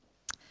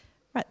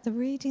Right, the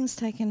reading's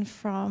taken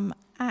from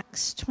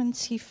Acts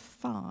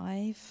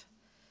 25.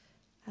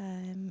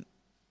 I'm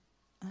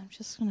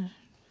just going to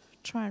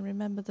try and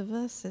remember the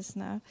verses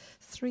now.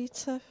 3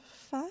 to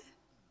 5?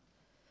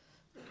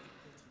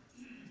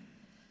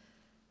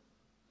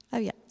 Oh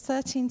yeah,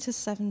 13 to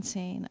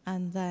 17,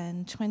 and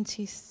then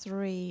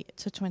 23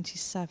 to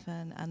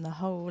 27, and the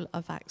whole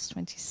of Acts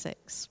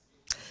 26.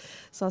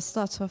 So I'll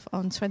start off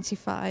on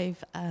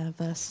 25,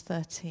 verse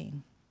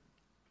 13.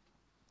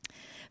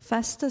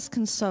 Festus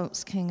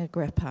consults King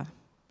Agrippa.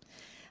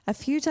 A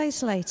few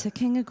days later,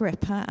 King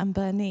Agrippa and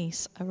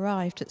Bernice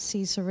arrived at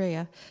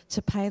Caesarea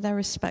to pay their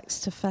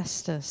respects to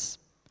Festus.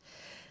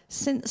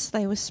 Since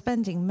they were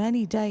spending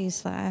many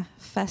days there,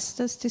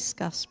 Festus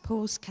discussed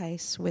Paul's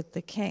case with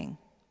the king.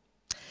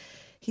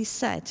 He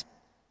said,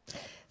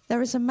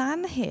 "There is a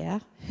man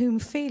here whom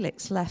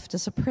Felix left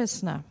as a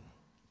prisoner.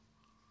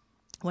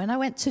 When I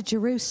went to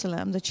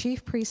Jerusalem, the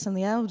chief priests and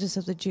the elders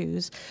of the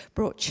Jews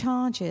brought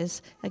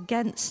charges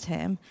against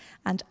him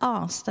and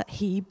asked that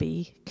he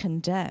be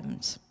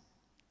condemned."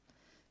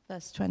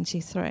 Verse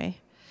 23.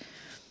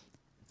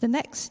 The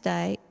next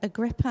day,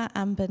 Agrippa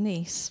and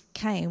Bernice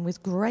came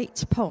with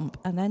great pomp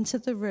and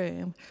entered the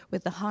room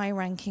with the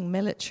high-ranking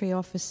military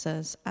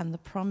officers and the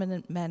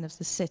prominent men of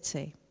the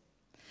city.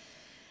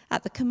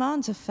 At the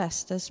command of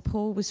Festus,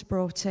 Paul was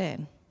brought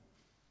in.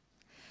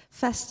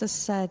 Festus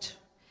said,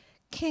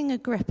 "King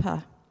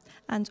Agrippa,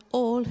 and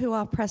all who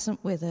are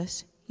present with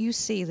us, you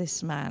see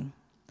this man.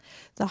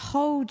 The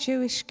whole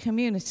Jewish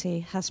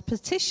community has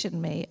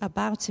petitioned me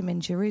about him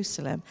in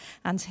Jerusalem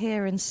and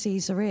here in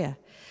Caesarea,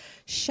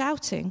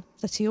 shouting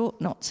that he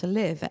ought not to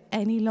live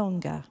any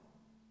longer.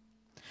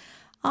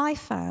 I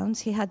found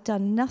he had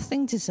done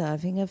nothing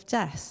deserving of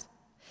death,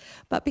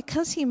 but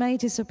because he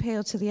made his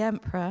appeal to the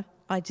emperor,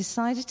 I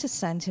decided to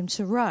send him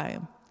to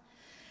Rome.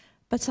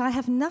 But I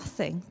have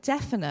nothing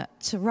definite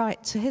to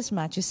write to His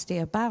Majesty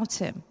about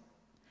him.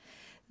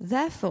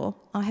 Therefore,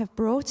 I have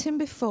brought him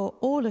before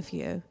all of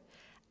you,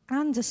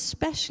 and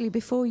especially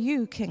before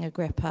you, King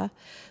Agrippa,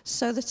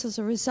 so that as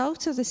a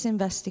result of this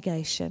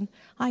investigation,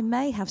 I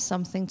may have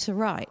something to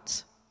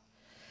write.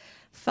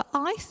 For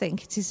I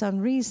think it is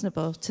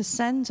unreasonable to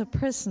send a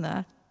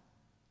prisoner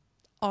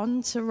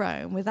on to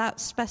Rome without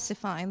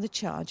specifying the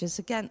charges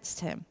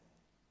against him."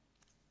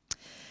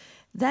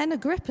 Then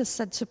Agrippa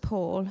said to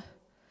Paul,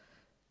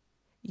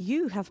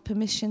 "You have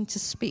permission to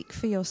speak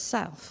for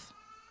yourself."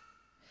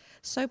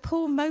 So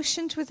Paul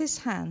motioned with his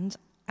hand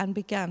and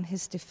began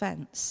his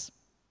defense.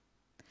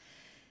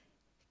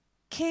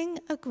 "King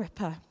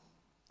Agrippa,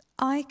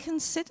 I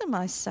consider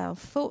myself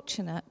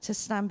fortunate to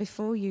stand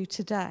before you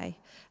today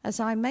as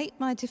I make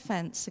my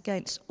defense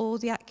against all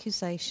the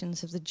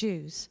accusations of the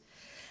Jews,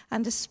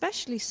 and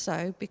especially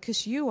so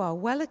because you are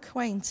well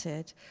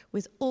acquainted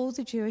with all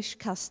the Jewish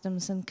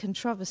customs and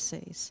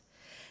controversies.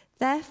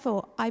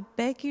 Therefore, I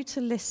beg you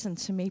to listen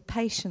to me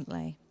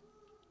patiently.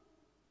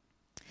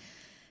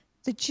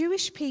 The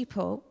Jewish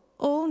people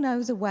all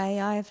know the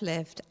way I have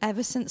lived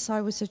ever since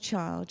I was a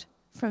child,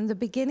 from the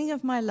beginning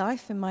of my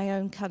life in my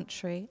own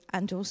country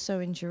and also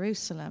in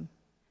Jerusalem.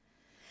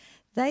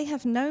 They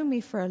have known me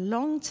for a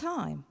long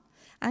time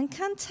and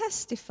can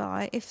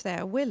testify, if they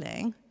are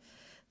willing,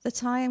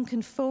 that I am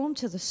conformed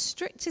to the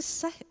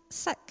strictest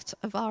sect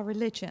of our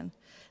religion,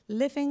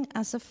 living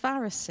as a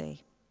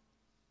Pharisee.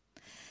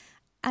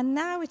 And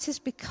now it is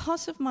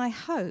because of my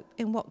hope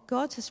in what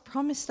God has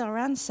promised our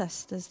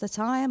ancestors that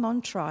I am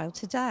on trial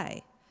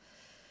today.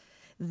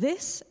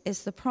 This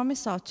is the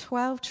promise our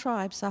 12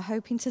 tribes are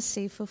hoping to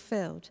see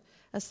fulfilled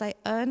as they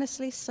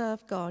earnestly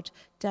serve God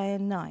day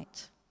and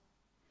night.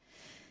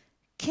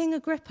 King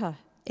Agrippa,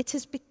 it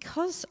is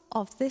because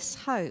of this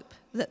hope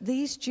that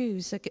these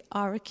Jews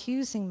are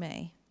accusing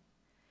me.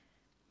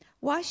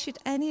 Why should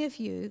any of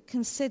you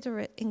consider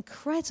it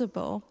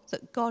incredible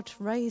that God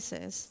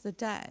raises the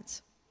dead?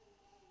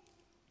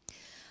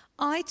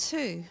 I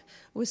too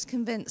was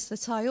convinced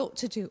that I ought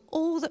to do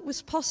all that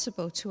was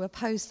possible to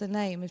oppose the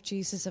name of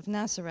Jesus of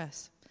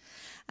Nazareth.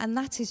 And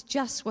that is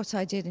just what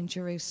I did in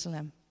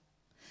Jerusalem.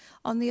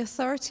 On the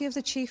authority of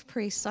the chief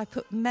priests, I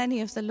put many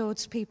of the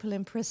Lord's people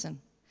in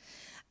prison.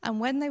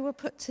 And when they were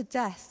put to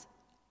death,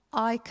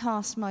 I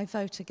cast my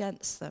vote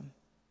against them.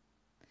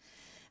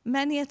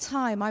 Many a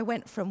time I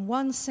went from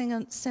one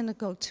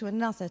synagogue to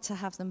another to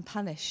have them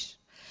punished,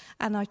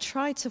 and I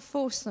tried to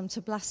force them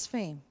to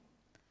blaspheme.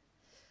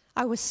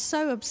 I was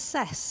so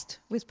obsessed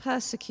with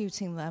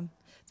persecuting them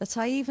that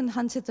I even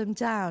hunted them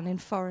down in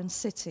foreign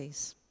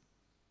cities.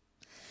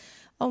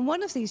 On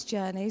one of these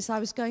journeys, I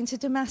was going to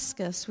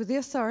Damascus with the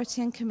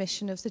authority and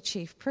commission of the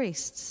chief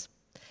priests.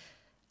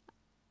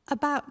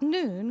 About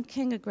noon,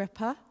 King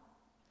Agrippa,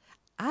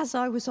 as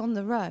I was on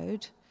the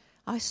road,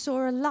 I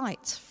saw a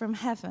light from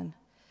heaven,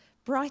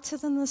 brighter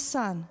than the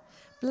sun,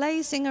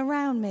 blazing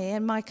around me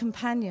and my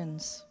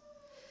companions.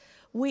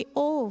 We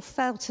all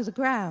fell to the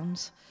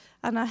ground,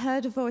 and I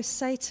heard a voice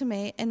say to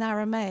me in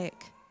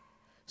Aramaic,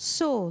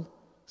 "Saul,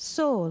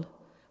 Saul,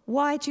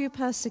 why do you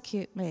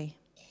persecute me?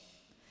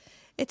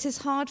 It is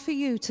hard for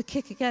you to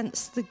kick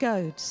against the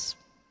goads."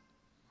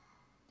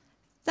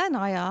 Then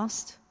I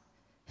asked,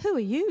 "Who are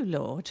you,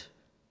 Lord?"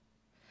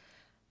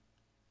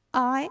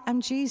 "I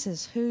am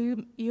Jesus,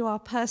 whom you are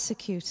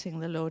persecuting,"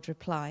 the Lord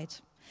replied.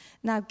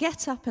 "Now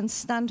get up and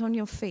stand on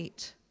your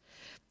feet.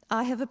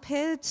 I have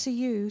appeared to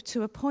you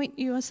to appoint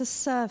you as a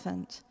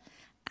servant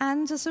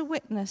and as a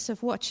witness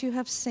of what you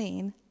have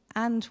seen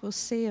and will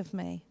see of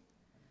me.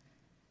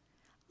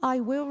 I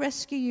will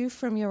rescue you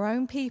from your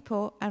own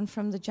people and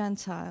from the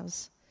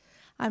Gentiles.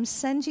 I'm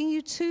sending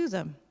you to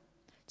them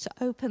to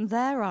open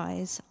their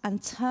eyes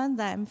and turn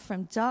them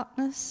from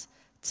darkness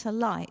to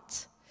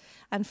light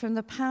and from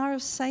the power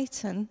of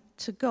Satan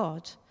to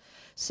God,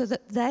 so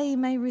that they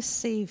may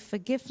receive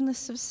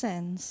forgiveness of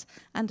sins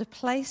and a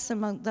place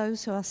among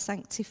those who are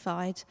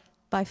sanctified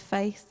by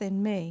faith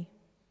in me."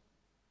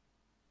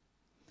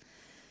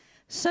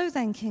 So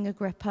then, King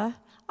Agrippa,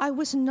 I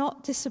was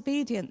not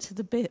disobedient to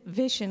the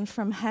vision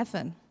from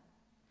heaven.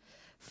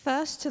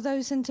 First to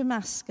those in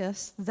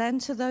Damascus, then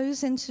to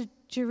those in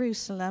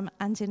Jerusalem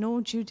and in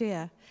all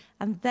Judea,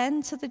 and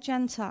then to the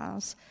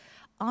Gentiles,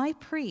 I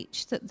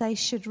preached that they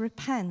should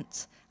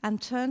repent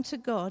and turn to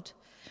God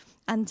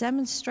and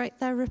demonstrate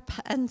their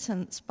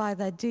repentance by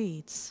their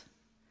deeds.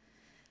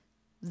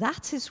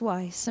 That is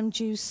why some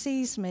Jews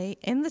seized me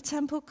in the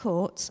temple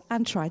courts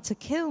and tried to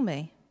kill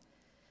me.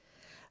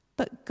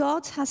 But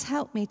God has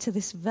helped me to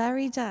this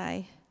very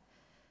day.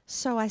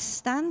 So I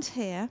stand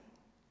here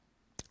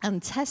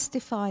and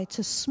testify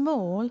to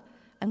small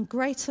and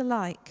great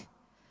alike.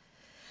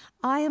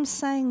 I am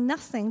saying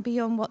nothing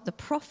beyond what the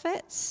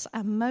prophets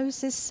and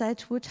Moses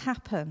said would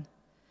happen,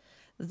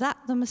 that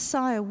the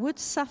Messiah would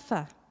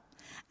suffer,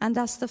 and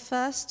as the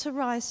first to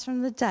rise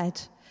from the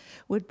dead,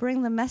 would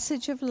bring the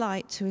message of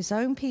light to his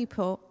own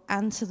people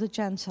and to the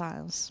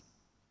Gentiles.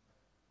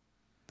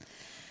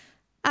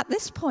 At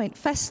this point,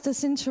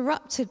 Festus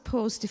interrupted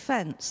Paul's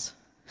defense.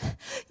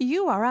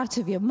 "You are out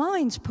of your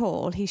mind,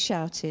 Paul," he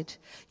shouted.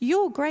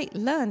 "Your great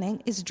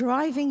learning is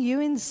driving you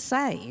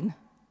insane."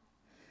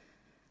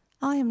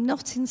 "I am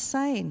not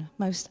insane,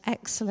 most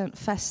excellent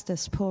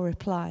Festus," Paul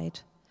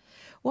replied.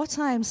 "What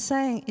I am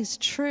saying is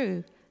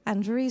true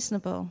and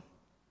reasonable.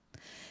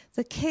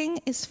 The king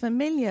is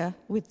familiar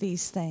with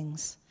these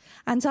things,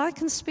 and I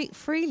can speak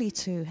freely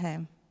to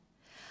him.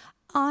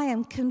 I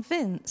am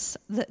convinced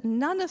that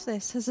none of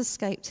this has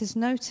escaped his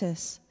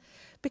notice,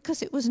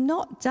 because it was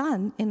not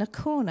done in a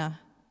corner.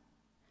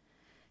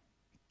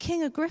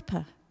 King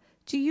Agrippa,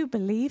 do you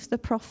believe the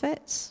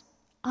prophets?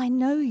 I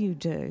know you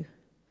do."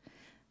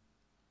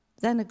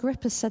 Then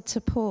Agrippa said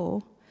to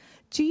Paul,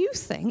 "Do you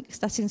think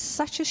that in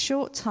such a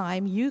short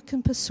time you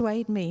can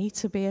persuade me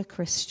to be a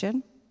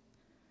Christian?"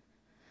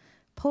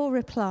 Paul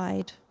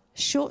replied,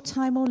 "Short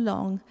time or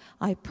long,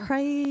 I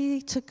pray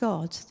to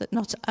God that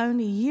not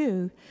only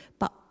you,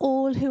 but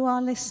all who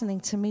are listening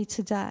to me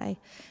today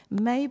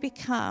may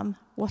become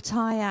what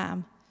I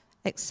am,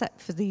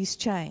 except for these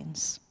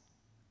chains."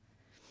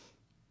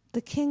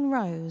 The king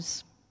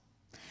rose,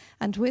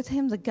 and with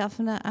him the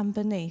governor and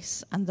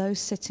Bernice and those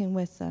sitting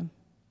with them.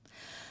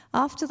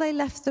 After they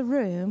left the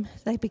room,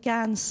 they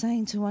began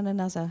saying to one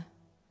another,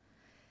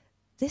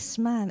 "This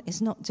man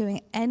is not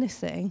doing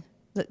anything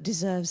that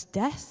deserves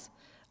death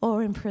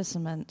or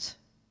imprisonment."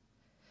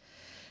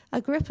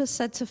 Agrippa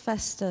said to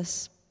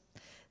Festus,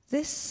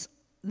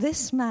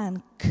 This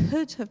man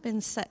could have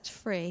been set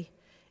free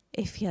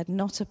if he had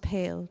not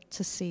appealed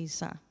to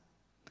Caesar."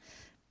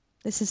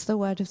 This is the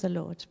word of the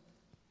Lord.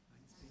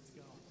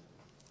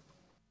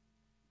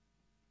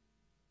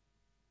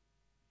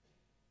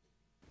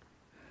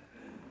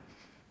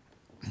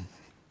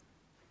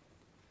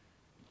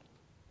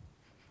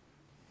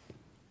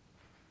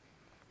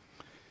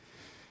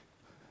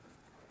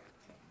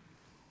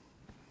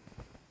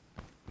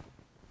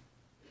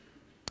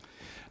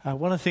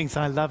 One of the things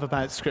I love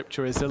about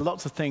Scripture is there are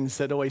lots of things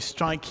that always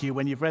strike you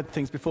when you've read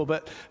things before,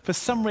 but for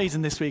some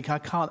reason this week I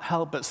can't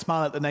help but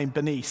smile at the name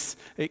Bernice.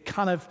 It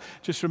kind of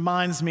just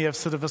reminds me of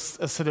sort of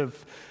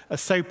a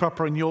soap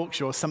opera in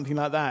Yorkshire or something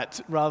like that,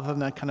 rather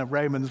than a kind of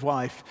Roman's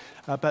wife.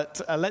 But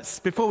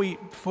before we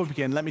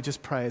begin, let me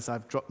just pray as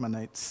I've dropped my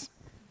notes.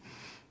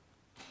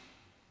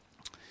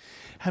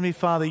 Heavenly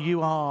Father,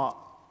 you are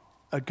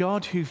a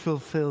God who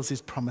fulfills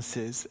his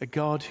promises, a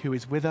God who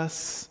is with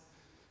us,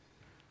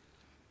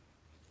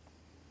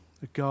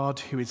 a God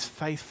who is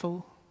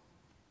faithful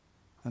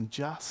and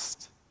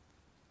just.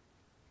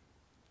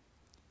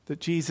 That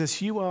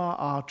Jesus, you are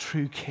our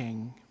true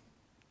King.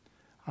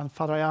 And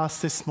Father, I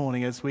ask this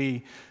morning as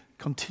we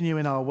continue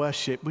in our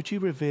worship, would you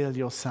reveal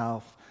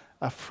yourself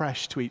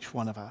afresh to each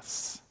one of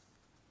us?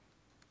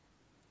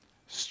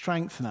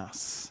 Strengthen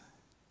us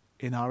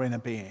in our inner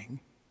being,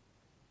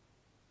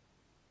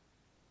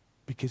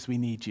 because we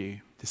need you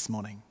this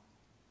morning.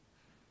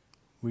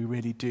 We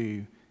really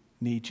do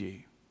need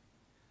you.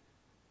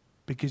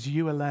 Because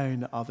you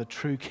alone are the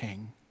true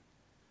King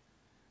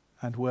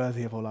and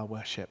worthy of all our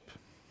worship.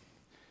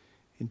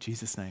 In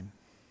Jesus' name,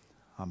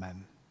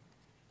 amen.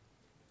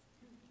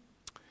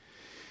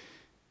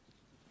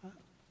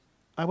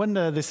 I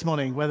wonder this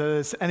morning whether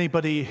there's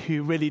anybody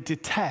who really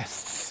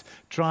detests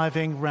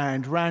driving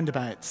round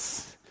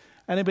roundabouts.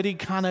 Anybody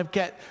kind of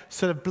get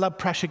sort of blood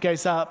pressure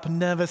goes up,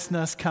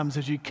 nervousness comes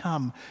as you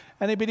come?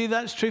 Anybody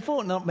that's true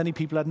for? Not many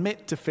people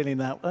admit to feeling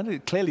that. Well,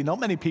 clearly, not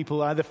many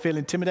people either feel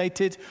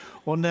intimidated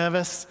or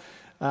nervous.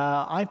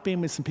 I've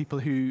been with some people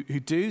who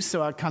do,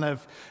 so I kind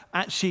of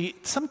actually,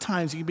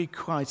 sometimes it can be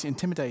quite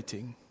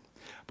intimidating.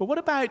 But what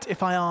about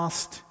if I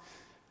asked,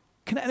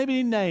 can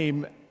anybody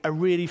name a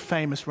really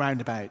famous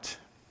roundabout?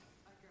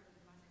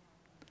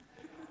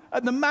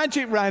 The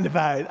Magic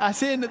Roundabout.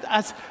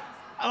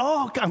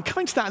 I'm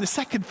coming to that in a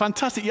second.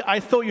 Fantastic.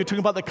 I thought you were talking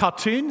about the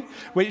cartoon,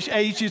 which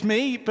ages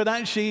me, but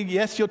actually,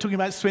 yes, you're talking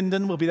about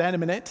Swindon. We'll be there in a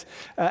minute.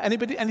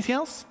 Anything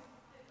else?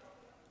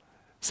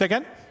 Say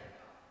again?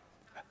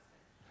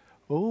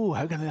 Oh,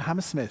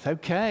 Hammersmith.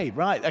 Okay,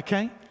 right,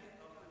 okay.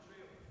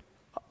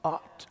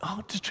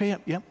 Arc de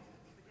Triomphe, yep.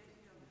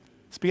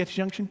 Spaghetti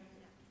Junction?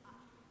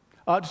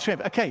 Arc de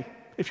Triomphe, okay.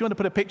 If you want to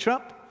put a picture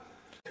up.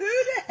 Who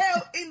the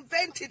hell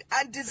invented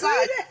and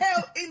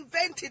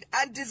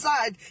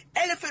designed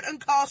Elephant and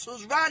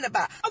Castle's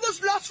roundabout? I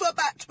was lost for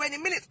about 20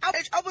 minutes.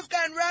 I was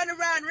going round and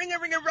round, ring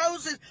of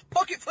roses,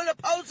 pocket full of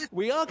posies.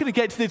 We are going to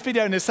get to this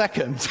video in a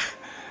second.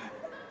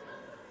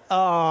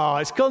 Oh,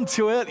 it's gone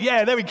too early.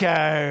 Yeah, there we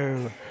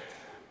go.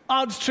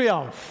 Arc de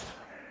Triomphe,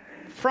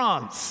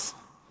 France.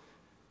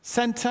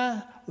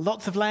 Centre,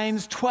 lots of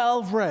lanes,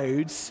 12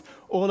 roads,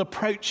 all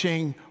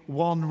approaching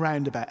one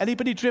roundabout.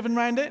 Anybody driven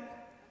round it?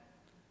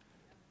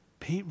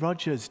 Pete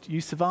Rogers, you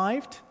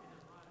survived?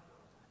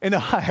 In a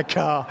hire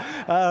car.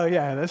 Oh,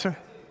 yeah, that's right.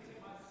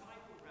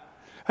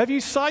 Have you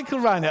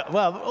cycled around it?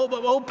 Well,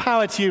 all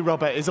power to you,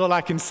 Robert, is all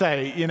I can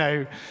say. You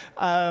know,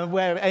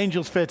 where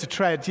angels fear to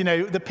tread. You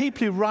know, the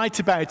people who write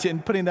about it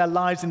and putting their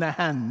lives in their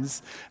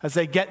hands as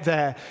they get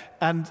there.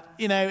 And,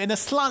 you know, in a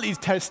slightly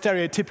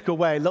stereotypical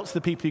way, lots of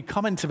the people who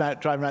comment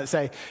about driving around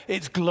say,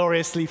 it's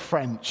gloriously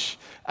French.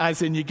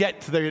 As in, you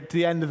get to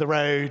the end of the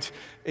road,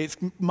 it's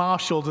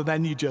marshaled, and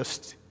then you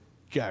just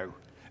go.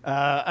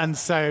 And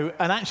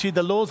actually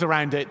the laws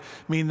around it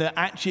mean that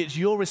actually it's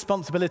your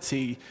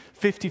responsibility,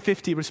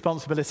 50-50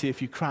 responsibility if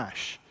you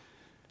crash.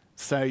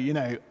 So, you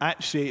know,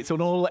 actually it's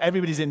on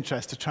everybody's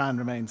interest to try and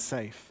remain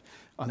safe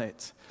on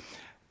it.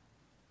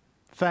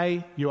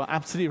 Faye, you are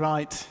absolutely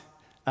right.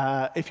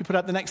 If you put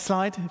up the next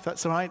slide, if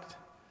that's all right.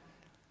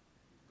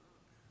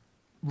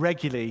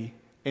 Regularly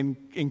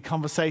in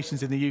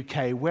conversations in the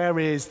UK, where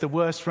is the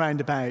worst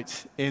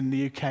roundabout in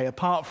the UK,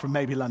 apart from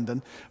maybe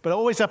London? But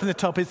always up in the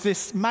top is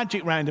this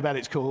Magic Roundabout,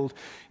 it's called,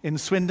 in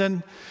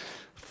Swindon.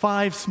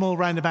 5 small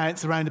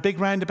roundabouts around a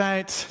big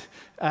roundabout.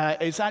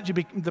 It's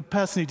actually the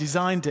person who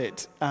designed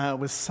it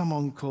was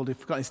someone called, I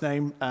forgot his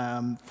name,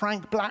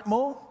 Frank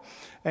Blackmore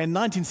in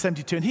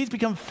 1972. And he's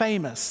become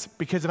famous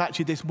because of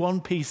actually this one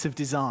piece of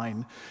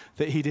design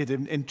that he did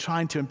in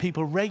trying to, and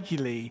people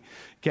regularly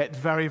get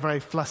very,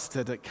 very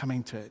flustered at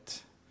coming to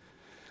it.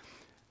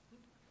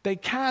 They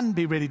can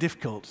be really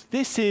difficult.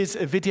 This is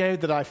a video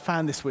that I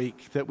found this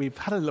week that we've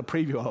had a little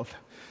preview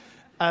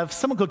of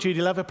someone called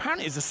Judy Love.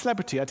 Apparently is a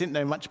celebrity. I didn't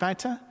know much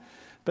about her.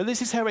 But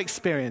this is her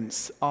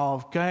experience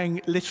of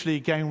literally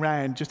going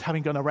round, just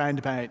having gone a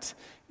roundabout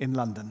in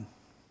London.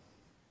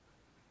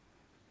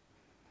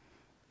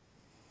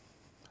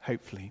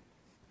 Hopefully.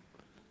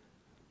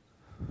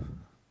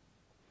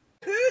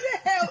 Who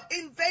the hell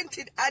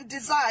invented and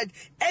designed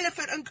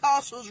Elephant and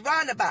Castle's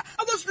roundabout?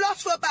 I was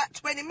lost for about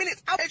 20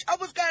 minutes. I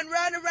was going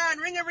round and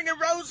round, ring of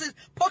roses,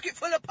 pocket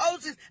full of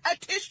posies. I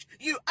tish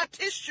you,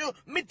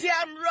 me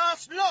damn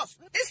Ross lost.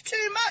 It's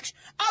too much.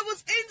 I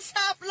was in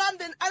South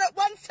London, and at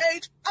one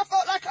stage, I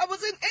felt like I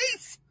was in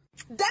East.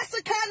 That's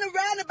the kind of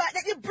roundabout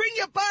that you bring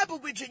your Bible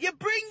with you. You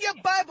bring your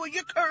Bible,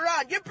 your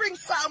Quran, you bring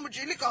something with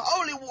you, like a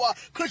holy water,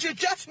 because you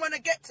just want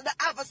to get to the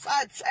other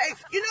side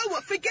safe. You know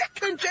what? Forget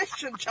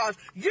congestion charge.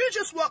 You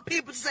just want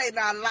people to say,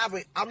 "Now, I love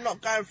it. I'm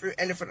not going through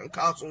Elephant and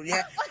Castle,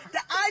 yeah?"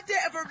 The idea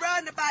of a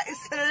roundabout is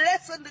to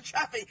lessen the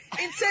traffic.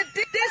 Instead,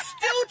 there's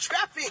still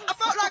traffic. I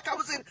felt like I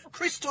was in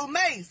Crystal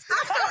Maze.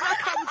 I felt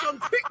like I was on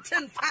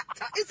Krypton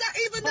Factor. Is that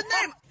even the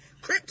name?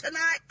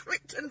 Kryptonite,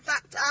 Krypton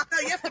Factor. No,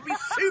 you have to be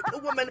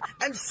Superwoman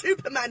and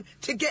Superman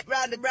to get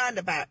round the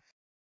roundabout.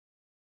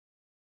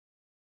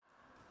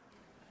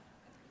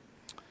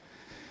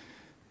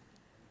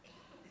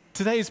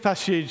 Today's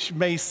passage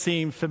may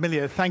seem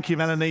familiar. Thank you,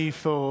 Melanie,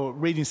 for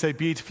reading so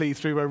beautifully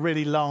through a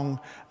really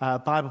long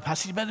Bible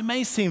passage. But it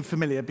may seem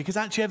familiar because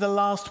actually over the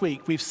last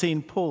week we've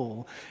seen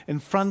Paul in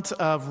front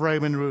of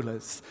Roman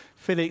rulers,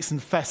 Felix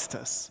and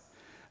Festus,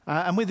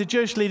 and with the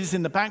Jewish leaders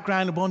in the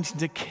background wanting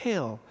to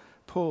kill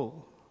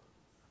Paul.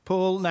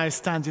 Paul now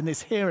stands in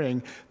this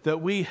hearing that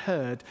we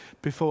heard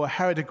before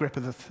Herod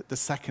Agrippa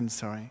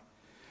II.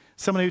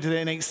 Someone who was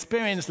an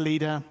experienced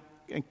leader,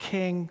 a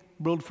king,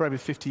 ruled for over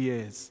 50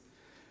 years,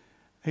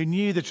 who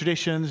knew the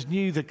traditions,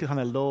 knew the kind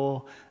of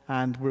law,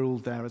 and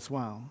ruled there as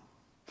well.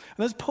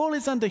 And as Paul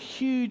is under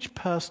huge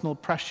personal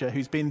pressure,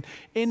 who's been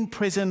in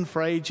prison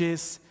for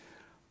ages,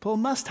 Paul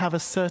must have a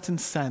certain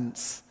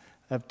sense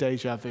of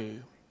déjà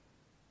vu.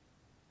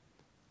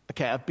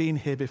 Okay, I've been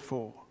here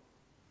before.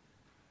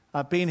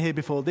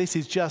 This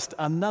is just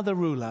another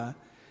ruler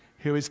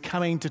who is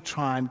coming to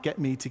try and get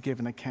me to give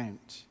an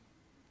account.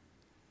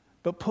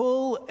 But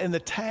Paul, in the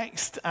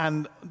text,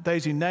 and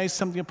those who know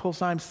something of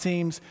Paul's life,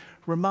 seems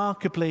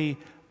remarkably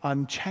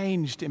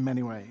unchanged in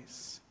many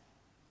ways.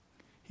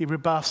 He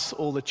rebuffs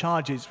all the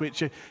charges,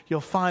 which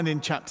you'll find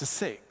in chapter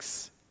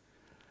 6.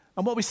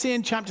 And what we see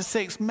in chapter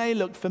 6 may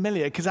look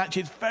familiar, because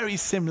actually it's very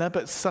similar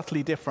but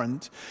subtly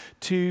different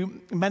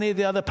to many of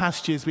the other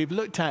passages we've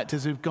looked at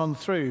as we've gone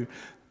through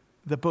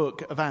the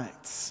book of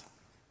Acts.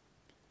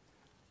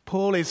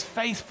 Paul is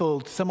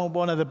faithful.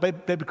 One of the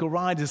biblical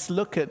writers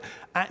look at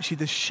actually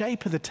the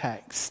shape of the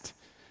text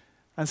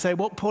and say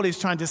what Paul is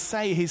trying to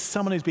say. He's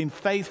someone who's been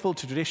faithful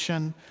to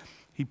tradition.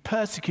 He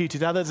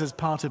persecuted others as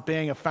part of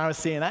being a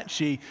Pharisee and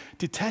actually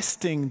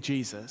detesting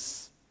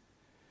Jesus.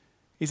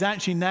 He's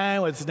actually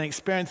now, as an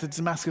experience of the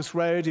Damascus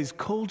Road, is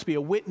called to be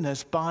a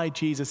witness by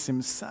Jesus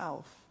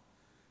himself.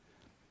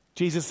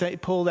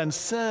 Paul then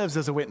serves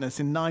as a witness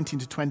in 19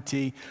 to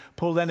 20.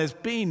 Paul then has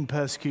been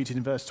persecuted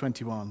in verse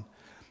 21.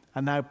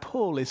 And now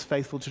Paul is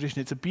faithful to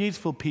tradition. It's a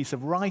beautiful piece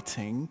of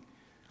writing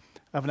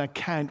of an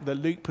account that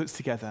Luke puts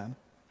together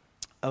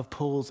of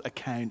Paul's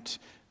account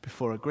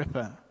before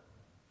Agrippa.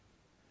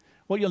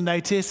 What you'll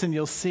notice and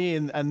you'll see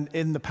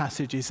in the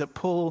passage is that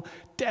Paul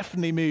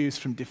definitely moves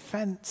from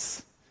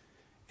defense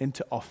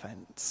into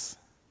offense.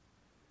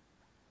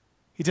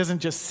 He doesn't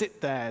just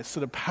sit there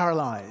sort of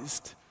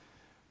paralyzed,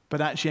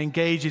 but actually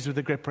engages with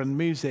Agrippa and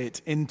moves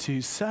it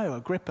into, so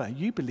Agrippa,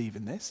 you believe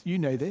in this, you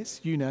know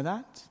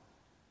that.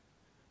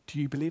 Do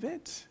you believe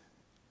it?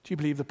 Do you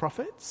believe the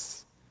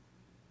prophets?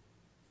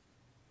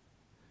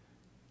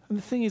 And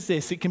the thing is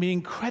this, it can be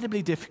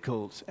incredibly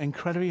difficult,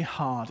 incredibly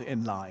hard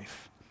in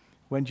life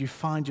when you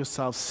find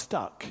yourself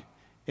stuck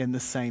in the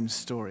same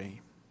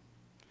story.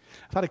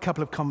 I've had a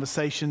couple of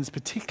conversations,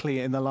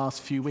 particularly in the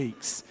last few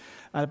weeks,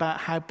 about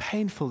how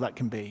painful that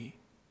can be.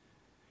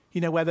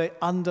 You know, where the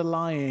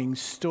underlying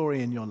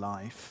story in your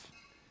life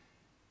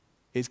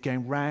is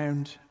going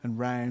round and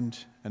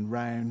round and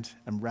round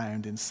and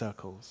round in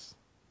circles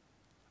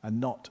and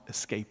not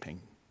escaping.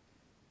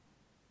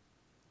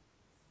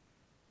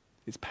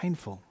 It's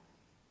painful,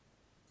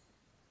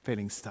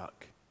 feeling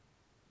stuck,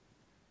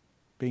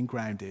 being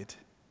grounded,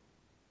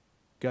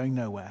 going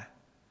nowhere.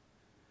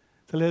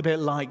 It's a little bit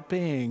like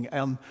being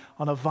on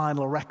a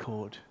vinyl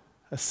record,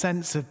 a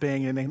sense of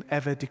being in an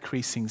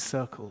ever-decreasing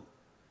circle.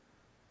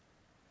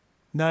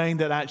 Knowing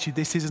that actually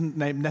this isn't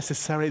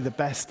necessarily the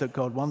best that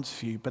God wants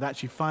for you, but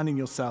actually finding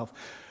yourself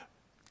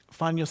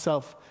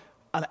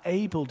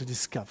unable to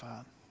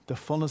discover the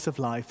fullness of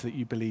life that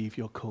you believe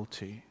you're called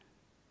to.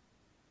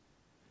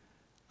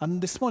 And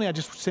this morning I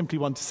just simply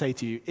want to say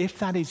to you, if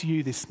that is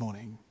you this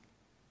morning,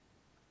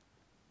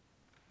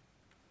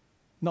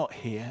 not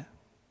here,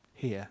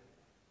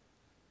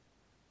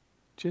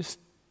 just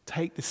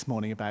take this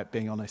morning about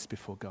being honest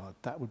before God.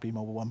 That would be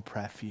my one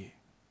prayer for you.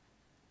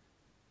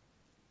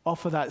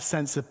 Offer that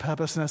sense of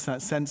purposeness,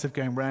 that sense of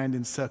going round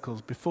in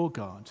circles before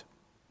God.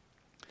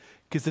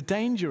 Because the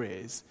danger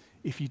is,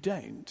 if you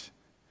don't,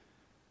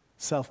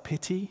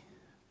 self-pity,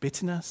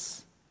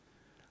 bitterness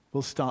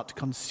will start to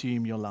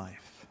consume your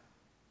life.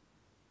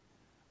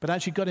 But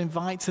actually God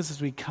invites us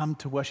as we come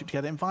to worship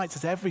together, invites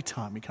us every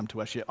time we come to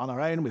worship on our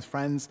own, with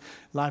friends,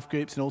 life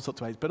groups, in all sorts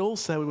of ways, but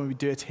also when we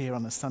do it here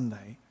on a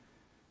Sunday,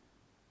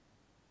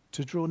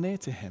 to draw near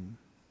to him,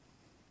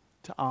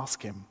 to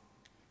ask him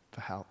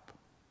for help.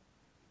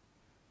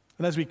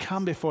 And as we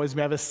come before us,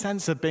 we have a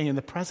sense of being in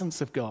the presence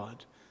of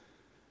God.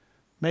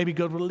 Maybe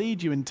God will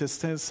lead you into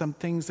some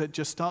things that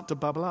just start to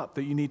bubble up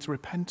that you need to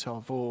repent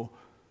of, or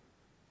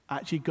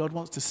actually God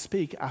wants to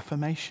speak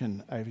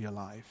affirmation over your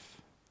life.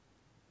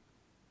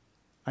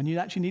 And you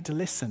actually need to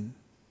listen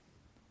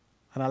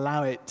and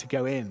allow it to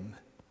go in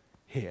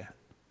here,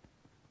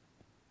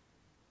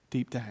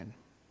 deep down.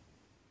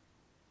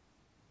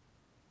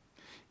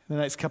 In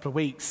the next couple of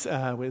weeks,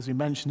 as we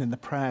mentioned in the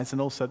prayers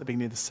and also at the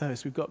beginning of the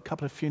service, we've got a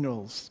couple of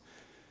funerals,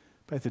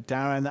 both of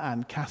Darren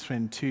and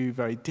Catherine, two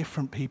very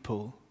different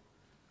people,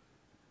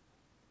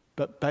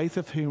 but both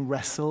of whom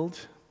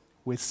wrestled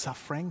with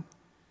suffering,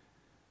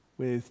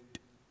 with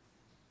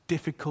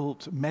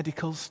difficult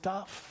medical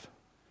stuff,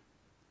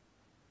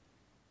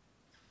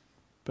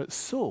 but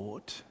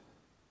sought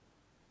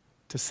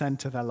to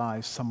center their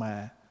lives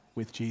somewhere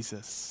with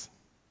Jesus.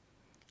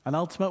 And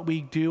ultimately,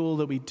 we do all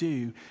that we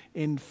do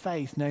in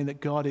faith, knowing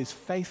that God is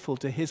faithful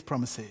to his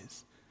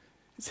promises.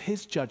 It's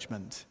his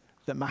judgment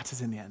that matters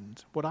in the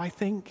end. What I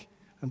think,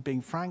 and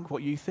being frank,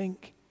 what you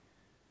think,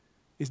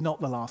 is not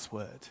the last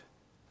word.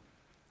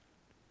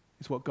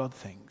 It's what God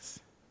thinks.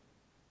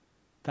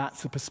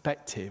 That's the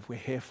perspective we're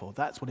here for.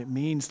 That's what it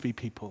means to be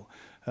people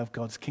of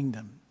God's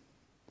kingdom.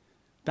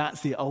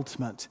 That's the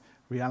ultimate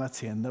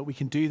reality, and that we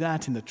can do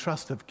that in the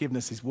trust of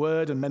forgiveness, his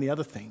word, and many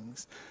other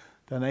things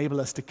that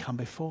enable us to come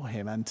before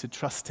him and to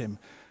trust him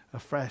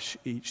afresh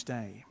each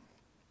day.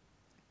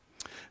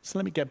 So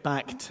let me get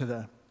back to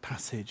the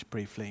passage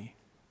briefly.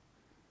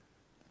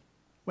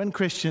 When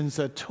Christians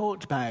are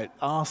talked about,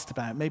 asked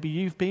about, maybe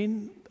you've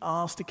been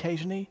asked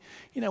occasionally,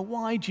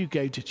 why do you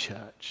go to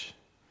church?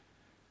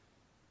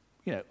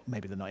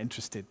 maybe they're not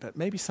interested, but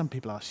maybe some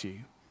people ask you,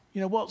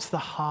 what's the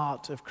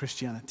heart of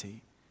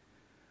Christianity?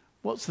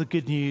 What's the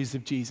good news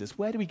of Jesus?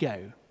 Where do we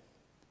go?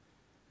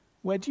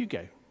 Where do you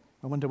go?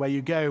 I wonder where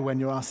you go when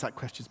you're asked that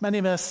question. Many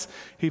of us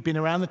who've been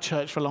around the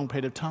church for a long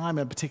period of time,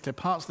 and particular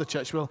parts of the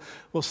church,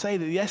 will say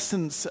that the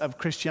essence of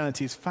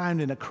Christianity is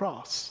found in a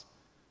cross.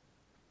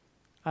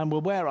 And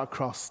we'll wear our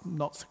cross,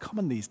 not so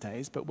common these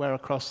days, but wear a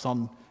cross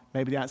on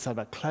maybe the outside of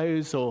our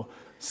clothes or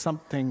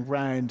something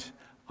round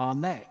our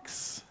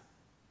necks.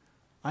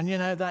 And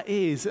that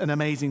is an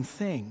amazing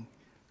thing.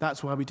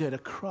 That's why we do it, a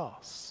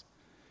cross.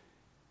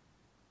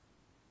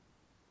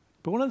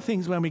 But one of the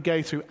things when we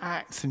go through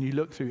Acts and you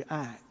look through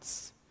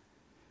Acts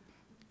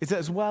is that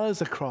as well as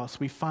the cross,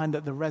 we find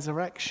that the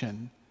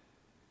resurrection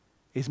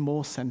is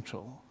more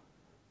central.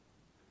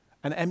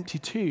 An empty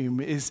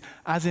tomb is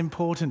as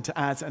important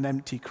as an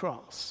empty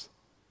cross.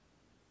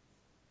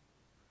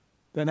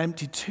 An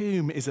empty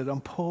tomb is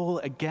that Paul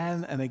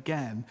again and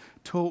again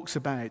talks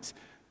about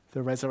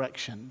the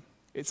resurrection.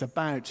 It's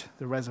about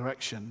the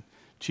resurrection.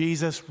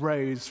 Jesus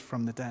rose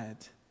from the dead.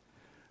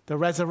 The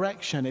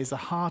resurrection is the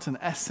heart and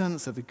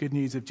essence of the good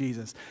news of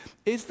Jesus.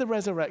 Is the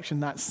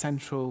resurrection that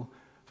central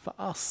for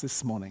us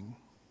this morning?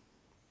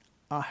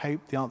 I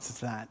hope the answer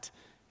to that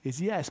is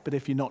yes, but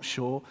if you're not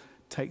sure,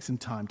 take some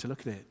time to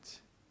look at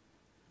it.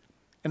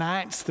 In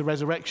Acts, the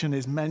resurrection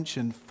is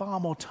mentioned far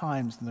more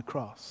times than the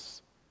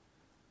cross.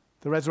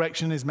 The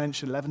resurrection is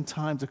mentioned 11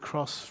 times, the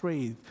cross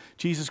 3.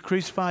 Jesus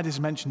crucified is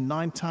mentioned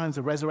 9 times,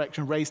 the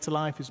resurrection raised to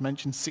life is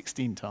mentioned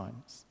 16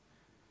 times.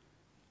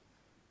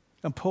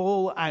 And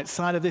Paul,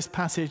 outside of this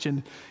passage,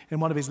 and in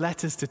one of his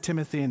letters to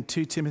Timothy in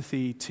 2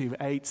 Timothy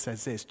 2:8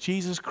 says this: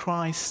 Jesus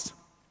Christ,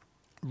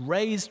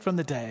 raised from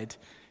the dead,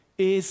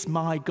 is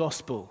my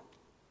gospel.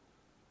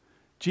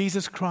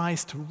 Jesus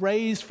Christ,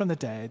 raised from the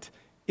dead,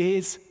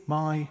 is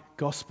my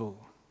gospel.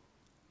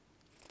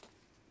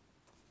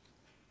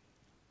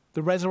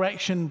 The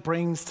resurrection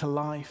brings to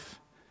life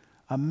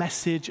a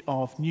message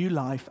of new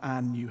life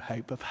and new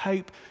hope, of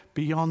hope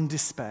beyond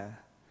despair,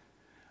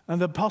 and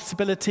the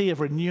possibility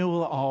of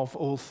renewal of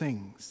all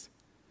things.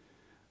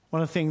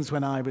 One of the things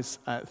when I was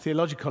at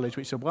theological college,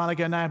 which is a while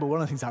ago now, but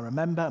one of the things I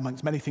remember,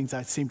 amongst many things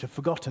I seem to have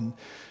forgotten,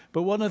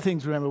 but one of the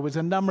things I remember was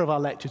a number of our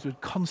lecturers would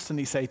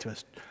constantly say to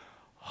us,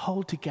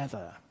 hold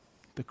together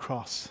the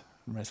cross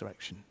and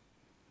resurrection.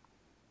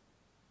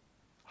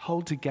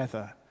 Hold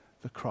together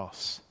the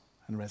cross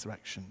and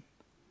resurrection.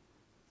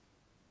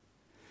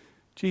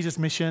 Jesus'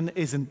 mission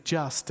isn't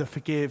just to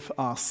forgive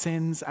our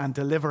sins and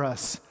deliver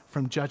us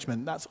from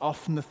judgment. That's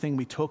often the thing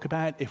we talk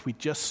about if we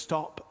just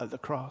stop at the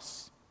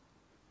cross.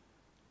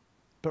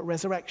 But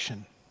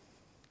resurrection,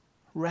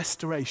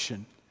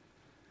 restoration,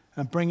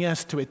 and bring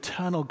us to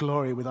eternal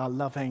glory with our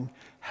loving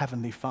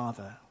Heavenly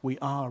Father. We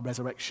are a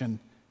resurrection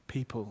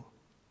people.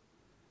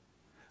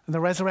 And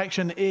the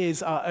resurrection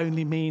is our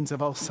only means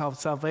of our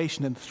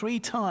salvation. And 3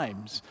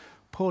 times,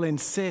 Paul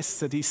insists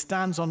that he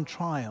stands on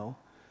trial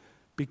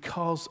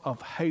because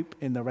of hope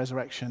in the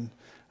resurrection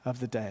of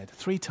the dead.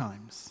 3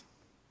 times.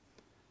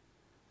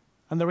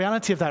 And the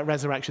reality of that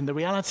resurrection, the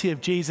reality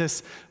of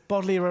Jesus'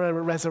 bodily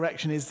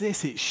resurrection is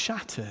this: it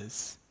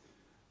shatters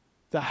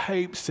the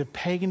hopes of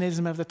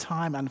paganism of the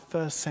time and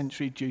first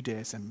century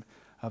Judaism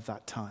of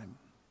that time.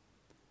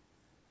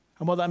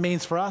 And what that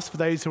means for us, for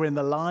those who are in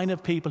the line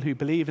of people who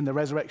believe in the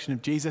resurrection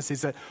of Jesus,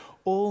 is that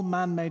all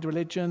man-made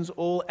religions,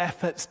 all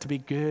efforts to be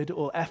good,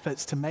 all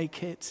efforts to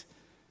make it,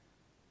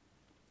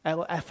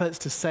 all efforts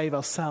to save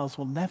ourselves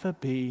will never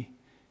be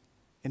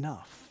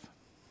enough.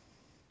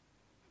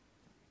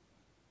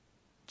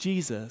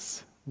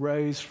 Jesus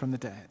rose from the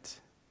dead,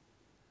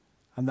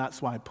 and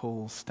that's why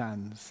Paul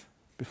stands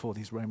before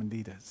these Roman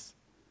leaders.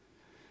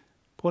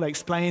 Paul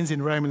explains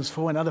in Romans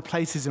 4 and other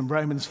places in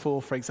Romans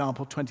 4, for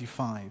example,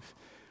 25,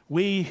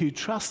 we who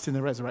trust in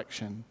the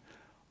resurrection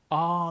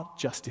are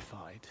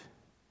justified.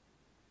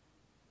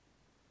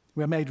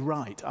 We are made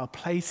right. Our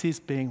place is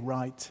being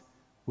right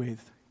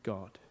with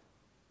God.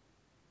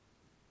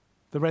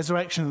 The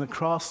resurrection and the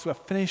cross, the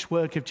finished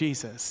work of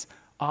Jesus,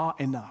 are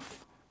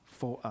enough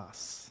for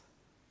us.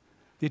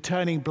 The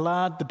atoning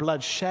blood, the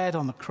blood shed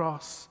on the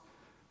cross,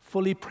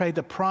 fully paid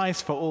the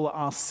price for all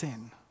our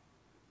sin.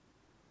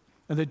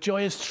 And the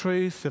joyous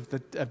truth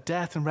of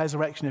death and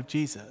resurrection of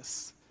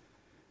Jesus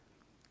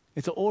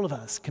is that all of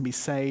us can be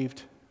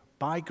saved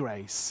by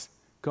grace,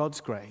 God's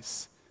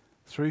grace,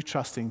 through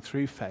trusting,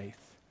 through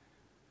faith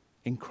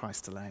in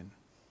Christ alone.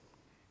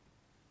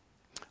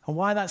 And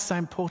why that's so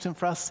important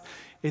for us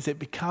is it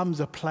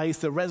becomes a place,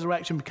 the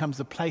resurrection becomes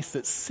a place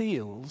that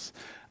seals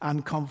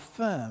and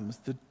confirms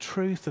the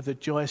truth of the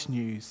joyous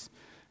news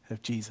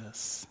of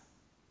Jesus.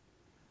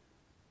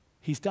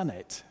 He's done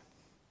it.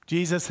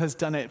 Jesus has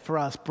done it for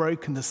us,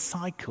 broken the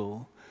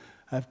cycle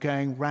of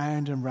going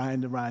round and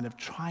round and round, of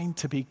trying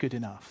to be good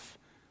enough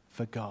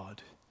for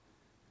God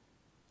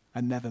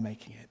and never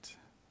making it.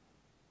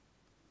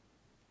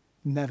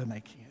 Never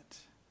making it.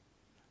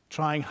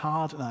 Trying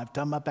hard, and I've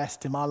done my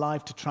best in my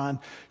life to try and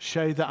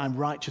show that I'm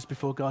righteous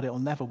before God. It will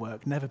never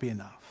work, never be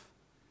enough.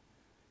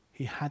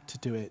 He had to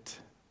do it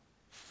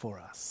for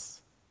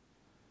us.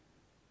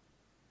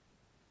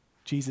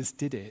 Jesus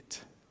did it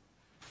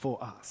for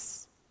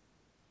us.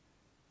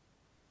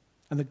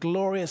 And the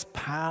glorious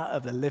power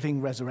of the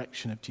living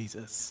resurrection of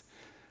Jesus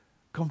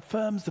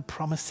confirms the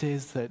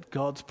promises that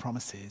God's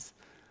promises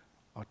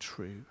are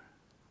true.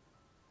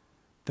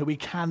 That we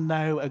can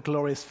know a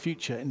glorious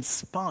future in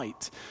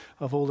spite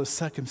of all the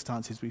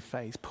circumstances we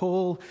face.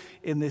 Paul,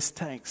 in this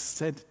text,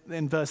 said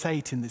in verse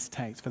 8 in this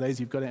text, for those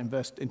who've got it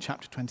in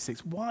chapter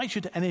 26, why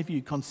should any of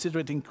you consider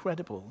it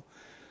incredible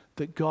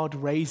that God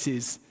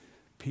raises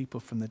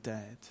people from the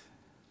dead?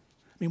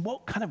 I mean,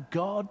 what kind of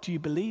God do you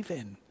believe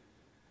in?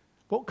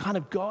 What kind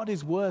of God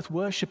is worth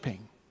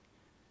worshipping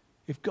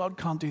if God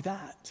can't do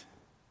that?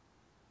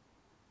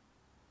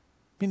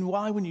 I mean,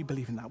 why wouldn't you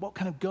believe in that? What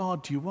kind of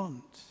God do you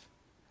want?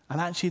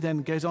 And actually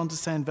then goes on to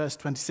say in verse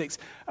 26,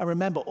 and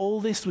remember, all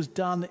this was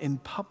done in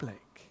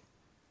public.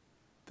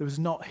 It was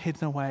not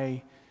hidden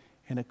away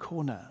in a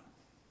corner.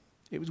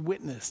 It was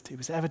witnessed. It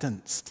was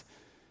evidenced.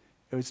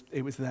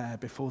 It was there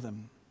before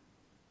them.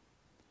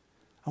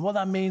 And what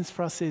that means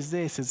for us is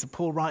this, as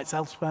Paul writes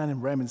elsewhere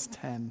in Romans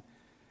 10,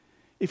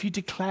 if you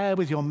declare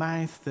with your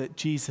mouth that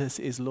Jesus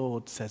is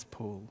Lord, says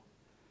Paul,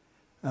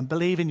 and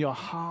believe in your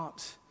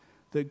heart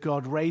that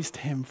God raised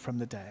him from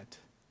the dead,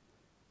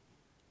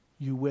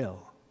 you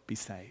will be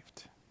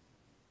saved.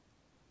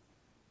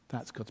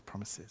 That's God's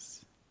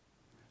promises.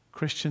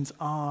 Christians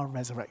are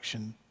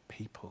resurrection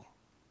people.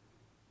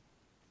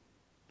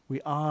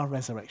 We are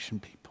resurrection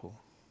people.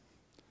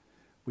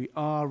 We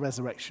are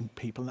resurrection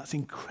people, and that's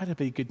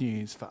incredibly good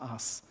news for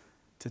us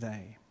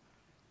today.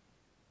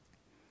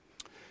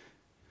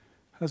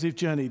 As we've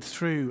journeyed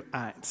through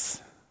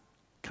Acts,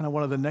 kind of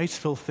one of the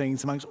notable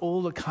things amongst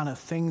all the kind of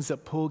things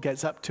that Paul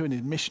gets up to in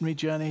his missionary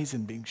journeys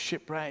and being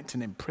shipwrecked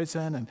and in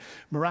prison and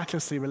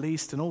miraculously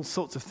released and all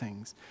sorts of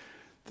things,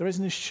 there is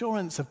an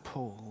assurance of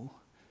Paul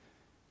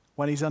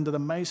when he's under the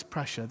most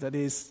pressure that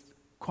is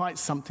quite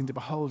something to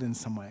behold in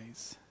some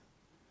ways.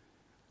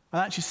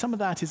 And actually some of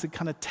that is a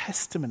kind of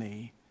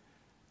testimony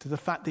to the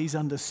fact that he's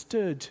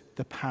understood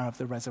the power of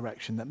the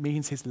resurrection. That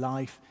means his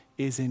life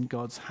is in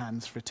God's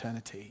hands for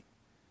eternity.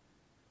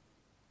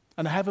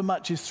 And however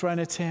much is thrown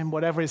at him,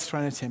 whatever is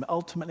thrown at him,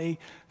 ultimately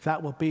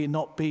that will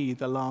not be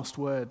the last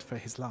word for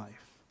his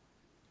life.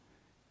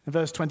 In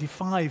verse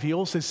 25, he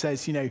also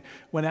says,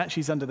 when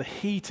actually he's under the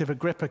heat of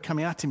Agrippa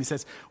coming at him, he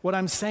says, what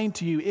I'm saying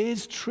to you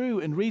is true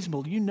and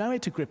reasonable. You know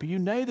it, Agrippa. You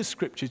know the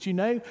scriptures. You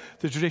know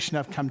the tradition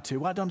I've come to.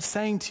 What I'm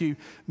saying to you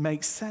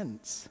makes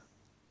sense.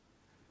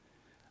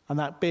 And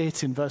that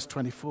bit in verse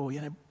 24,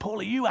 Paul,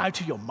 are you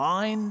out of your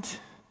mind?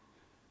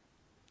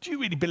 Do you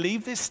really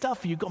believe this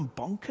stuff? Have you gone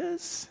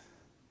bonkers?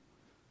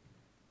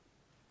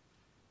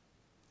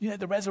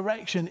 The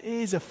resurrection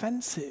is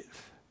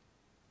offensive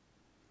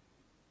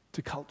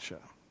to culture.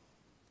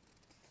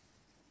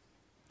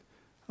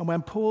 And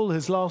when Paul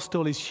has lost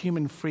all his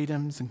human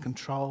freedoms and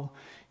control,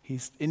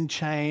 he's in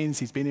chains,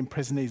 he's been in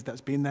prison,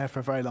 that's been there for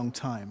a very long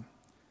time.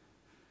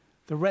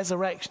 The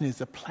resurrection is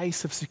the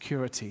place of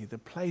security, the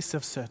place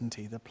of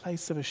certainty, the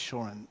place of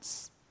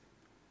assurance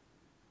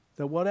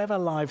that whatever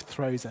life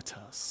throws at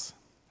us,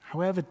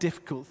 however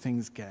difficult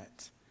things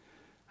get,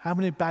 how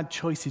many bad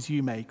choices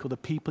you make or the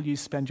people you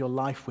spend your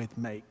life with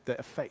make that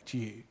affect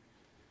you,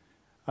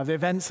 are the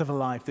events of a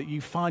life that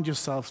you find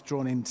yourselves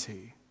drawn into,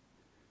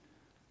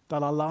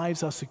 that our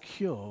lives are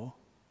secure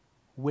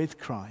with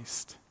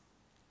Christ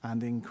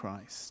and in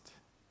Christ.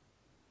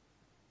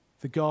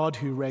 The God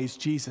who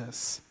raised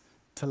Jesus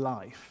to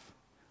life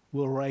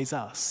will raise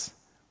us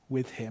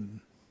with him.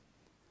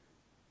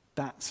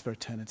 That's for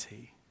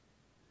eternity.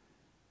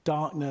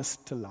 Darkness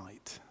to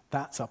light.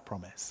 That's our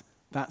promise.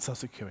 That's our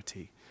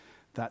security.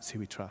 That's who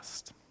we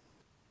trust.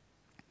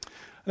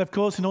 And of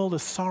course, in all the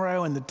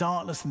sorrow and the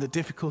darkness and the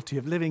difficulty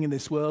of living in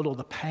this world, all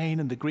the pain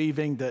and the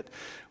grieving, that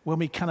when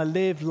we kind of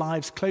live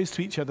lives close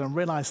to each other and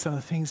realize some of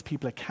the things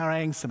people are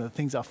carrying, some of the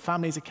things our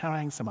families are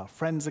carrying, some of our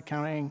friends are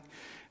carrying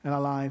in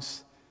our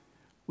lives,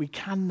 we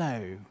can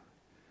know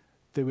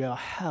that we are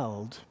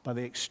held by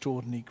the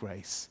extraordinary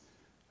grace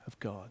of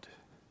God.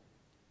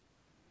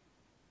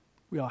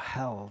 We are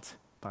held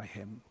by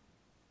him.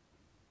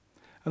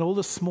 And all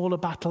the smaller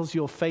battles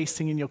you're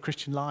facing in your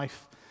Christian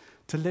life,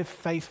 to live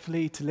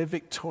faithfully, to live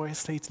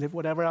victoriously, to live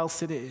whatever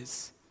else it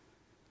is,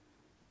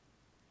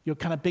 your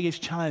kind of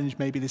biggest challenge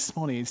maybe this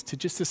morning is to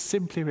just to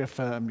simply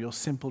reaffirm your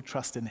simple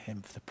trust in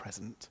him for the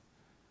present,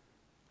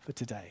 for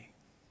today.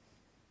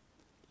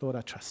 Lord,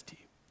 I trust you.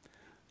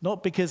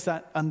 Not because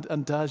that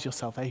undoes your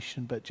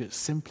salvation, but just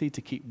simply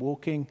to keep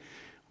walking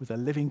with a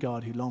living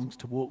God who longs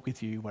to walk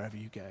with you wherever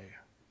you go.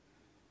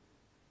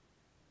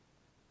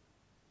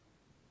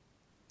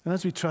 And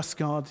as we trust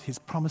God, his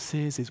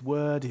promises, his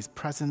word, his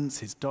presence,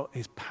 his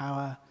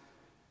power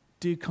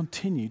do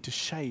continue to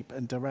shape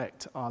and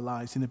direct our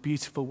lives in a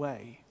beautiful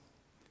way.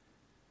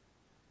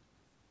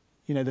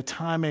 The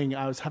timing,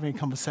 I was having a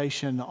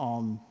conversation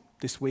on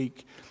this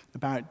week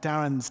about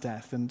Darren's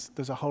death, and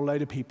there's a whole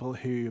load of people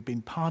who have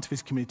been part of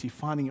his community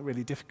finding it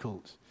really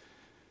difficult.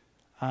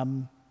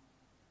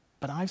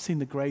 But I've seen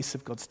the grace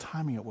of God's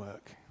timing at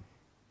work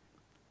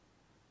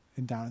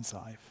in Darren's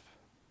life.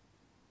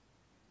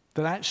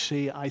 That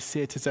actually I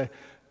see it as a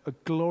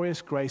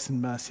glorious grace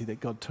and mercy that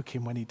God took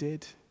him when he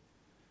did.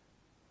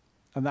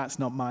 And that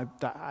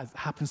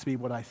happens to be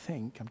what I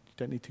think. You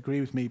don't need to agree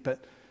with me,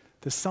 but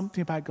there's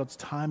something about God's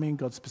timing,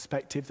 God's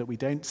perspective that we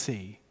don't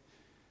see,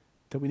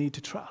 that we need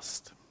to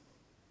trust.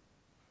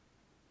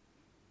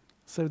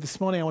 So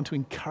this morning I want to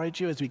encourage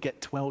you as we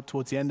get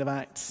towards the end of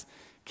Acts,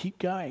 keep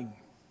going.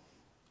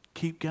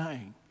 Keep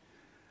going.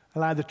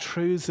 Allow the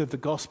truths of the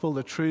gospel,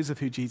 the truths of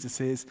who Jesus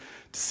is,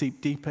 to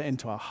seep deeper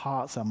into our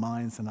hearts, our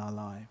minds, and our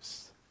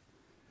lives,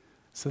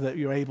 so that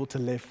you're able to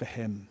live for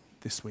him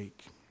this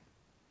week.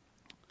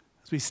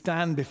 As we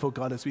stand before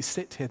God, as we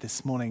sit here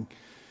this morning,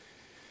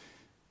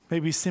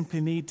 maybe we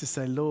simply need to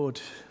say, Lord,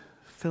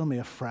 fill me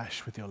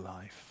afresh with your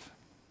life.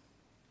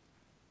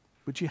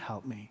 Would you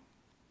help me?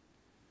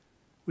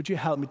 Would you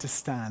help me to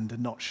stand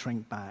and not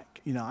shrink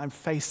back? You know, I'm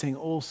facing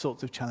all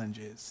sorts of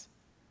challenges.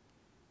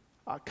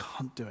 I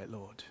can't do it,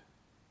 Lord.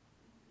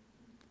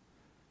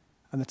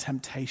 And the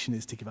temptation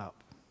is to give up.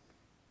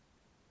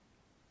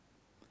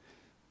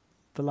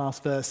 The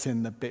last verse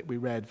in the bit we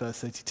read, verse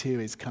 32,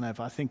 is kind of,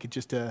 I think,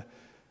 just a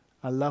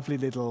lovely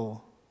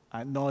little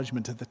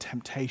acknowledgement of the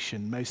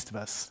temptation most of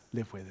us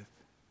live with.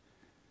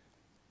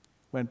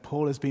 When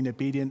Paul has been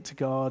obedient to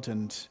God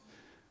and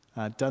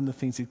done the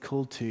things he'd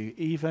called to,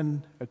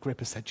 even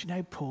Agrippa said, you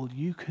know, Paul,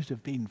 you could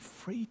have been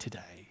free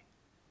today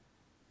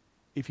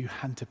if you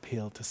hadn't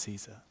appealed to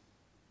Caesar.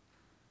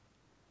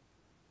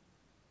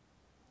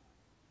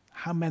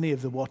 How many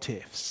of the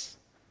what-ifs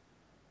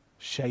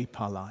shape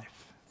our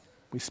life?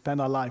 We spend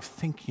our life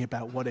thinking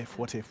about what if,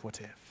 what if, what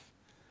if.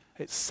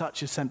 It's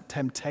such a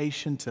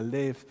temptation to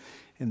live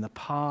in the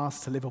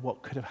past, to live at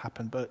what could have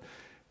happened. But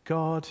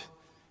God,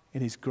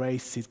 in his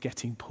grace, is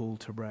getting Paul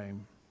to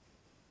Rome.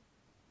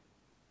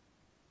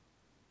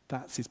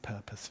 That's his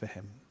purpose for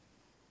him.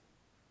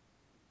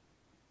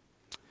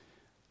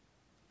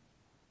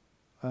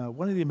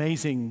 One of the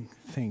amazing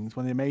things,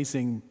 one of the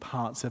amazing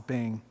parts of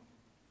being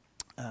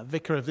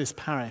vicar of this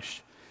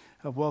parish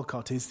of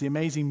Walcott is the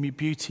amazing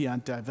beauty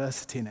and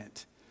diversity in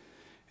it.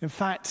 In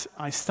fact,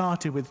 I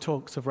started with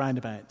talks of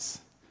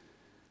roundabouts.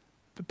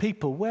 But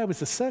people, where was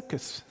the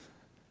circus?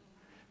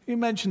 You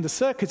mentioned the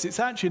circus, it's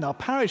actually in our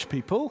parish,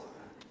 people.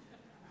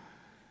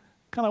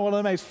 Kind of one of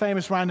the most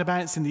famous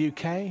roundabouts in the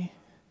UK,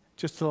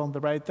 just along the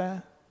road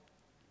there.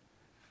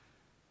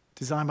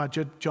 Designed by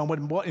John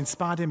Wood. What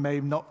inspired him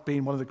may not have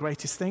been one of the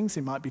greatest things,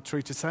 it might be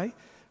true to say.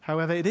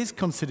 However, it is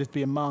considered to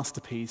be a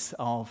masterpiece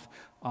of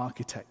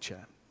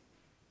architecture.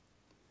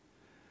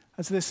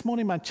 And so this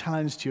morning, my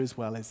challenge to you as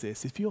well is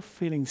this. If you're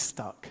feeling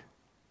stuck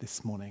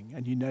this morning,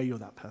 and you know you're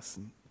that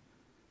person,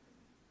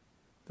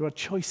 there are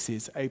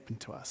choices open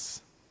to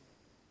us.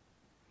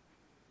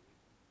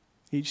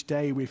 Each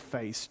day we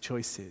face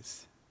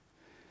choices.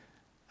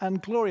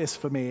 And glorious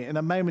for me, in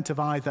a moment of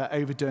either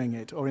overdoing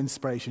it or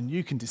inspiration,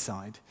 you can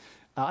decide.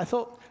 I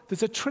thought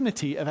there's a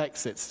trinity of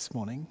exits this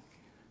morning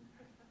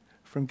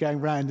from going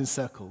round in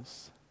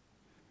circles.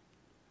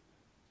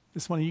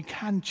 This morning you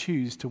can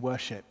choose to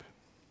worship,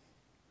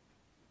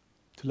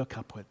 to look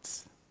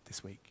upwards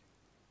this week,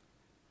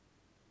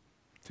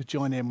 to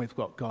join in with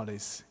what God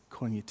is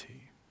calling you to.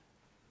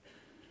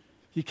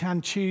 You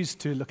can choose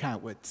to look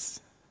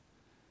outwards,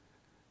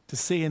 to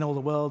see in all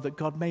the world that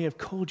God may have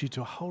called you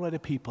to a whole lot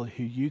of people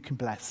who you can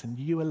bless and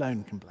you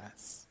alone can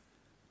bless.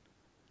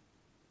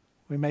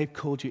 We may have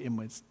called you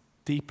inwards,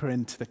 deeper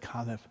into the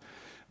kind of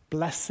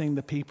blessing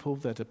the people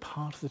that are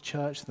part of the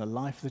church, the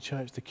life of the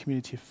church, the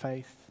community of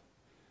faith.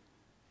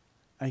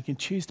 And you can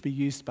choose to be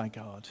used by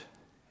God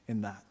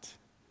in that.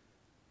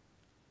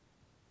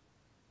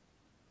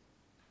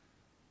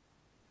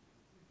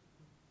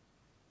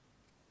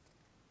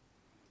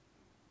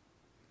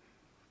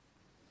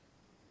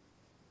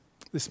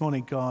 This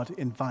morning, God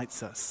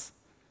invites us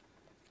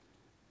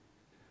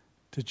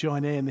to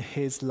join in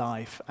his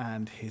life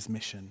and his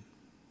mission,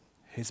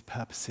 his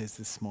purposes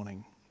this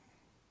morning.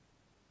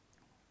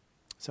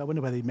 So I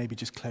wonder whether you maybe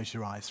just close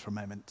your eyes for a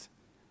moment.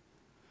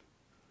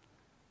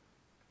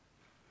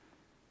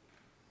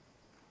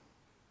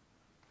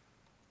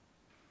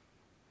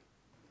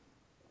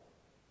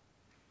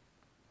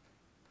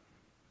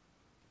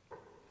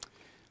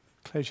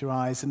 Close your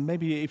eyes, and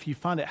maybe if you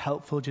find it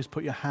helpful, just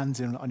put your hands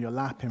on your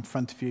lap in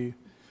front of you.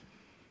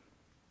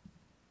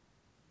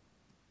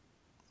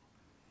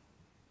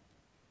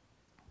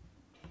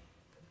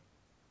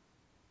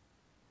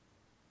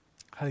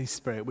 Holy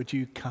Spirit, would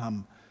you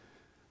come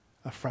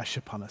afresh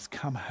upon us?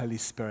 Come, Holy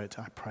Spirit,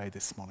 I pray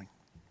this morning.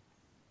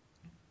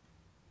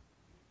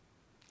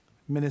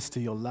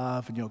 Minister your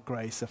love and your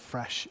grace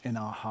afresh in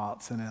our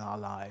hearts and in our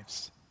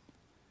lives.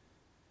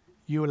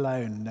 You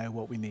alone know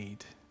what we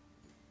need.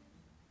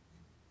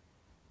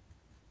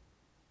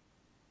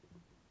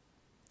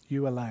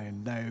 You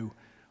alone know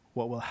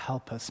what will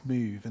help us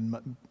move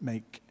and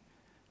make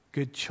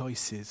good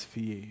choices for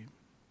you.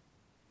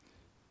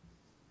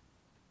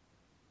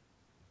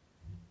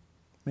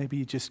 Maybe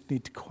you just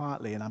need to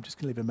quietly, and I'm just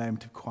going to leave a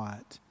moment of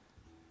quiet.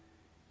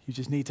 You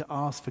just need to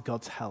ask for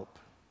God's help.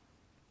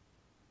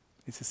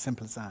 It's as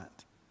simple as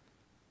that.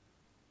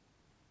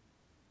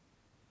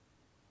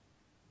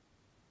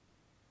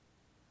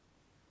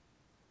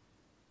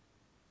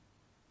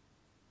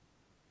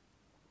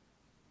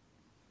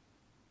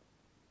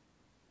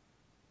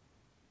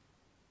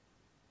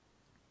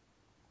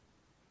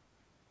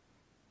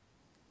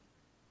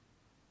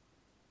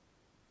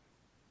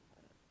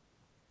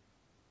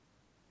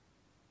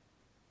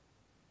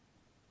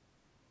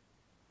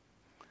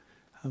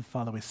 And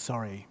Father, we're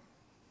sorry.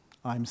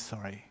 I'm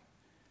sorry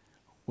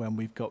when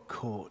we've got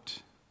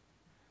caught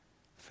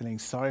feeling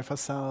sorry for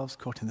ourselves,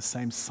 caught in the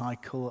same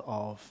cycle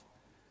of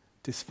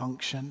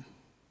dysfunction,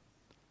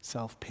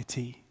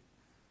 self-pity.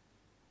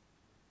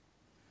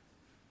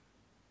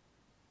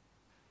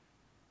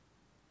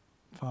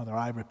 Father,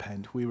 I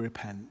repent, we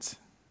repent.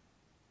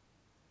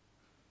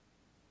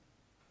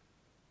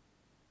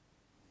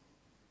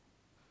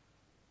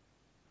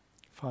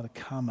 Father,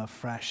 come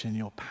afresh in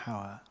your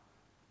power.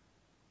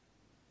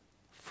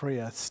 Free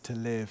us to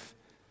live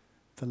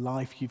the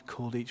life you've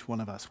called each one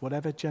of us,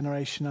 whatever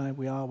generation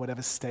we are,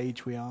 whatever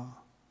stage we are.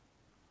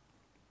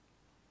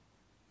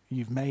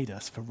 You've made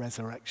us for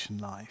resurrection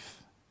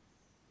life.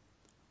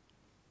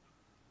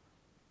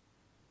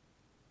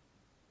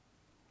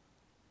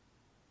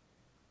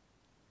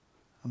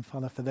 And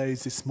Father, for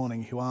those this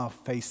morning who are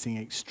facing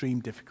extreme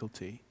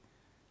difficulty,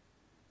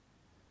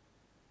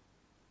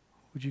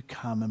 would you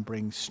come and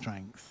bring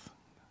strength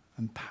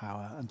and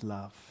power and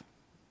love?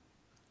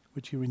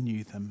 Would you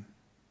renew them?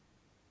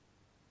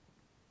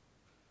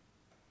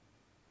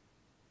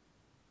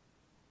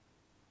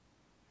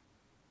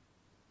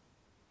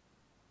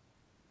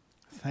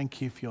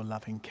 Thank you for your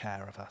loving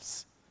care of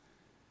us.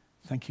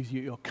 Thank you that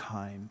you're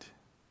kind,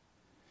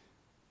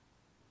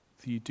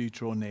 that you do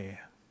draw near.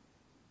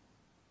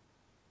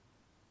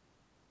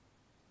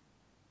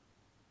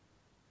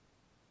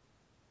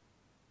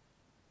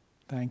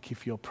 Thank you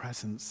for your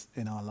presence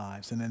in our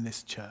lives and in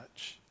this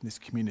church, in this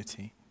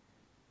community.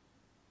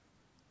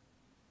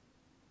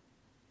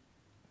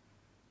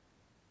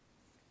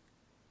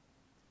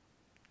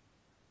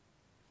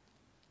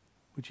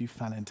 Would you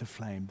fan into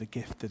flame the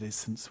gift that is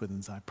St.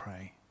 Swithin's, I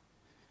pray.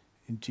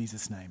 In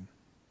Jesus' name,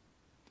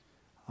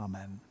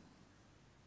 amen.